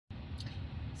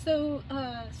So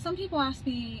some people ask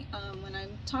me when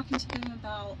I'm talking to them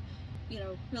about,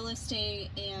 real estate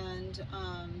and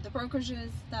the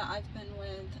brokerages that I've been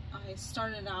with. I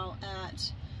started out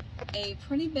at a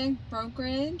pretty big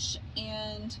brokerage,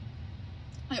 and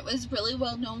it was really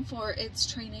well known for its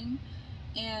training,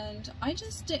 and I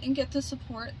just didn't get the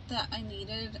support that I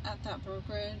needed at that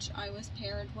brokerage. I was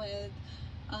paired with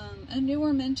a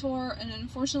newer mentor, and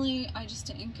unfortunately I just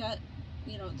didn't get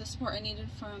the support I needed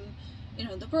from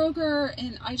the broker,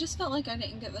 and I just felt like I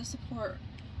didn't get the support.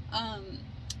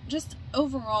 Just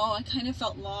overall, I kind of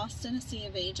felt lost in a sea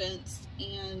of agents,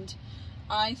 and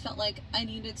I felt like I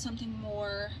needed something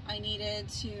more. I needed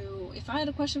to, if I had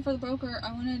a question for the broker,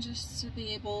 I wanted just to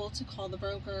be able to call the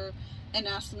broker and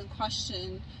ask them a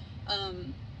question.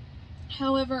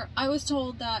 However, I was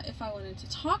told that if I wanted to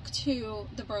talk to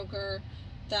the broker,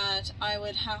 that I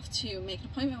would have to make an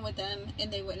appointment with them,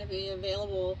 and they wouldn't be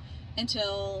available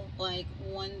until like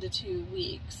 1 to 2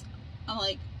 weeks. I'm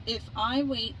like, if I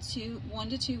wait 1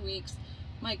 to 2 weeks,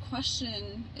 my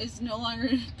question is no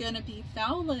longer gonna be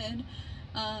valid,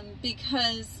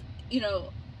 because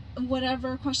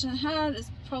whatever question I had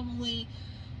is probably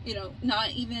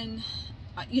not even,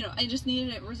 I just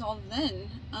needed it resolved then.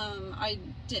 I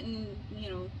didn't,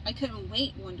 I couldn't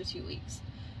wait 1 to 2 weeks.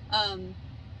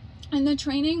 And the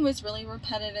training was really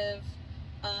repetitive.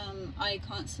 I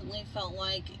constantly felt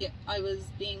like I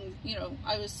was being,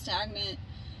 I was stagnant,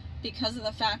 because of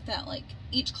the fact that like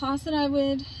each class that I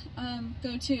would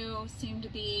go to seemed to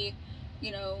be,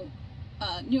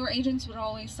 newer agents would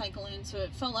always cycle in, so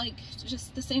it felt like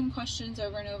just the same questions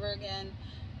over and over again.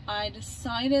 I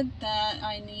decided that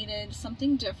I needed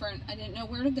something different. I didn't know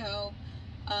where to go.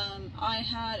 I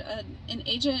had an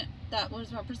agent that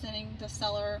was representing the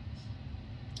seller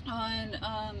on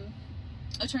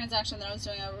a transaction that I was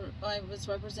doing. I was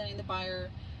representing the buyer.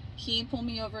 He pulled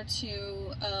me over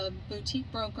to a boutique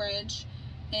brokerage,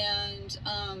 and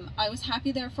I was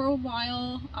happy there for a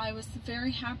while. I was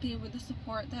very happy with the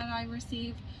support that I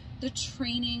received. The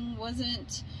training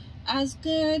wasn't as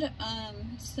good,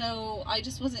 so I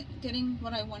just wasn't getting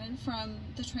what I wanted from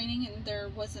the training, and there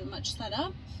wasn't much set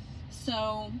up.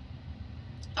 So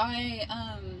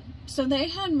so they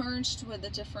had merged with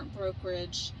a different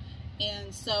brokerage,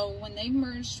 and so when they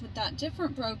merged with that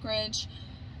different brokerage,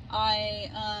 I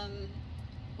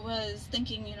was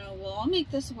thinking, well, I'll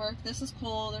make this work. This is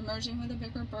cool. They're merging with a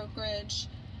bigger brokerage.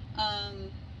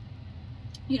 I'll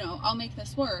make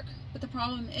this work. But the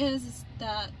problem is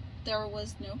that there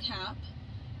was no cap,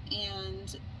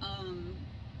 and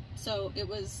so it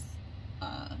was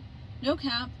no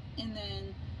cap, and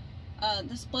then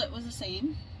the split was the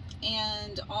same.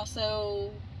 And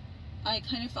also, I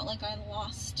kind of felt like I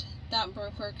lost that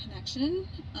broker connection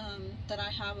that I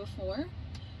had before,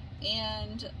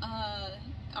 and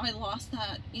I lost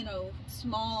that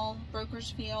small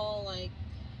brokerage feel, like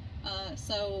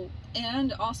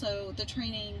and also the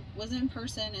training was in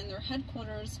person, and their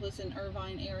headquarters was in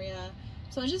Irvine area,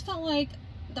 so I just felt like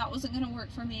that wasn't going to work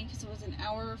for me, because it was an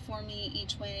hour for me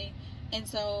each way. And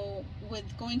so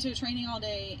with going to training all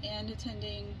day and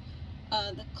attending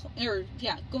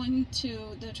going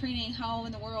to the training, how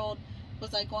in the world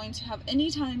was I going to have any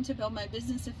time to build my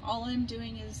business if all I'm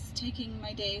doing is taking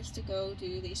my days to go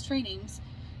do these trainings?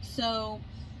 So,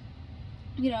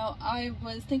 I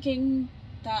was thinking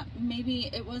that maybe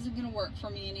it wasn't going to work for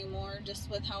me anymore, just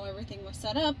with how everything was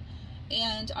set up,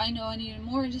 and I know I needed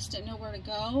more. I just didn't know where to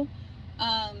go.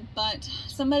 But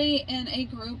somebody in a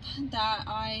group that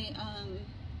I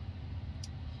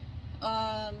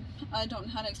don't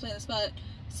know how to explain this, but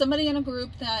somebody in a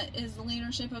group that is the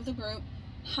leadership of the group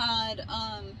had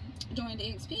joined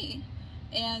eXp,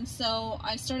 and so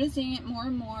I started seeing it more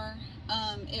and more.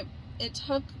 It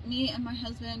took me and my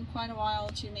husband quite a while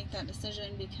to make that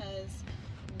decision, because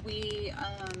we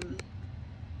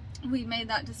made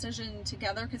that decision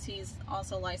together, because he's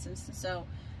also licensed, and so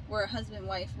we're a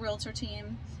husband-wife realtor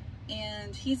team,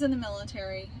 and he's in the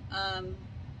military.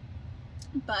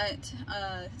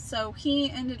 So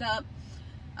he ended up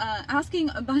asking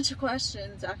a bunch of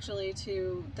questions, actually,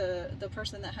 to the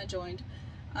person that had joined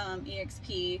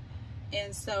eXp.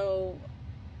 And so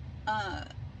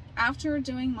after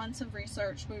doing months of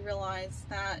research, we realized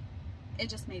that it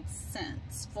just made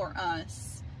sense for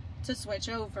us to switch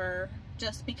over,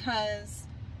 just because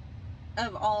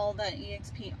of all that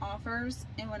eXp offers.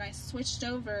 And when I switched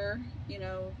over,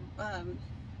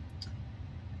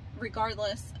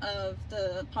 regardless of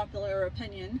the popular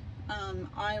opinion,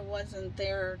 I wasn't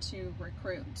there to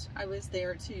recruit. I was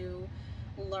there to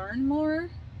learn more,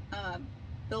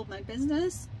 build my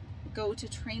business, go to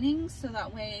trainings, so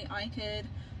that way I could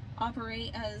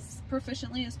operate as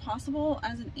proficiently as possible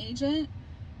as an agent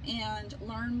and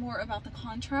learn more about the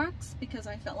contracts, because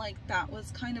I felt like that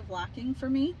was kind of lacking for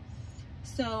me.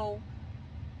 So,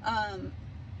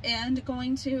 and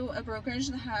going to a brokerage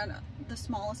that had the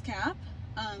smallest cap,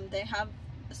 they have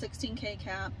a 16K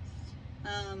cap,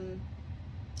 and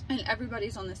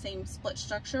everybody's on the same split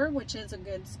structure, which is a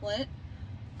good split.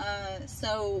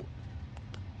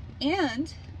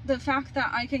 And the fact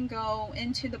that I can go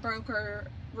into the broker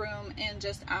room and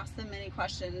just ask them any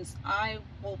questions. I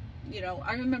will,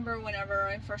 I remember whenever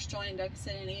I first joined, I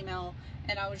sent an email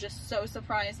and I was just so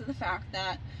surprised at the fact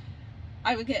that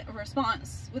I would get a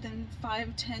response within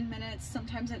 5-10 minutes,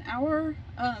 sometimes an hour,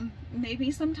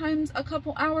 maybe sometimes a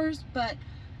couple hours, but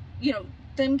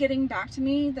them getting back to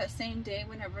me the same day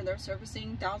whenever they're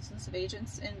servicing thousands of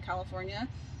agents in California.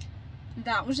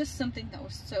 That was just something that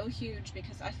was so huge,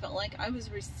 because I felt like I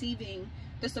was receiving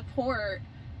the support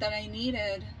that I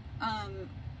needed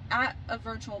at a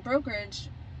virtual brokerage,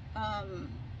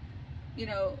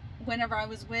 whenever I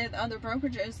was with other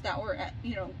brokerages that were at,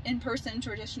 in-person,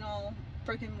 traditional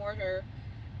brick and mortar.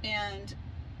 And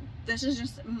this is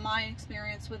just my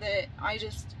experience with it.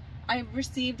 I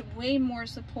received way more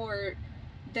support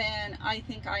than I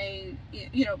think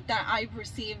that I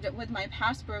received with my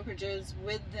past brokerages,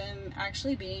 with them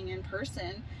actually being in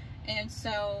person. And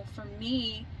so for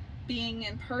me, being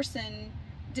in person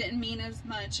didn't mean as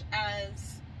much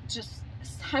as just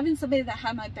having somebody that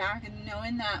had my back and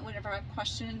knowing that whenever I have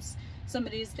questions,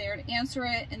 somebody's there to answer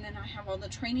it. And then I have all the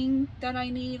training that I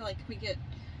need. Like, we get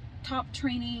top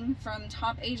training from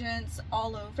top agents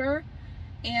all over.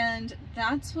 And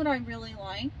that's what I really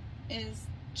like, is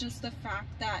just the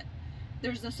fact that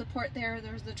there's the support there,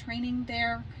 there's the training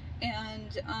there,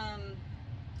 and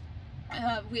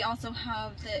we also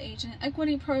have the agent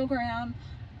equity program,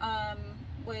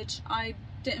 which I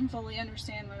didn't fully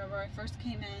understand whenever I first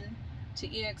came in to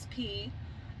eXp.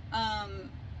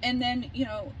 And then,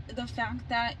 the fact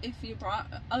that if you brought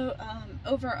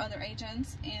over other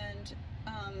agents and,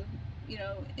 and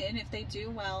if they do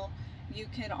well, you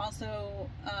could also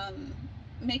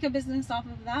make a business off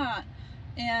of that.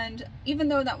 And even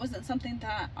though that wasn't something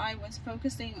that I was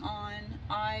focusing on,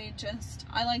 I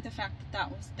like the fact that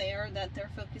that was there, that they're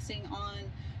focusing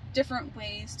on different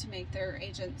ways to make their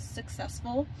agents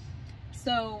successful.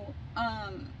 So,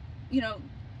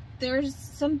 there's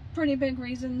some pretty big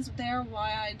reasons there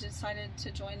why I decided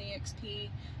to join eXp,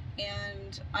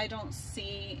 and I don't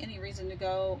see any reason to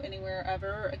go anywhere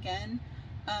ever again,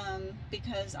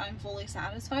 because I'm fully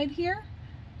satisfied here.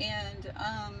 And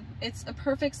it's a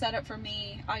perfect setup for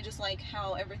me. I just like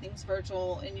how everything's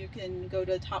virtual, and you can go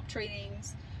to top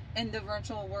trainings in the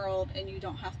virtual world, and you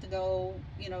don't have to go,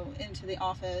 into the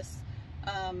office.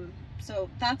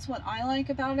 So that's what I like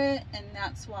about it, and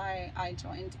that's why I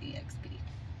joined eXp.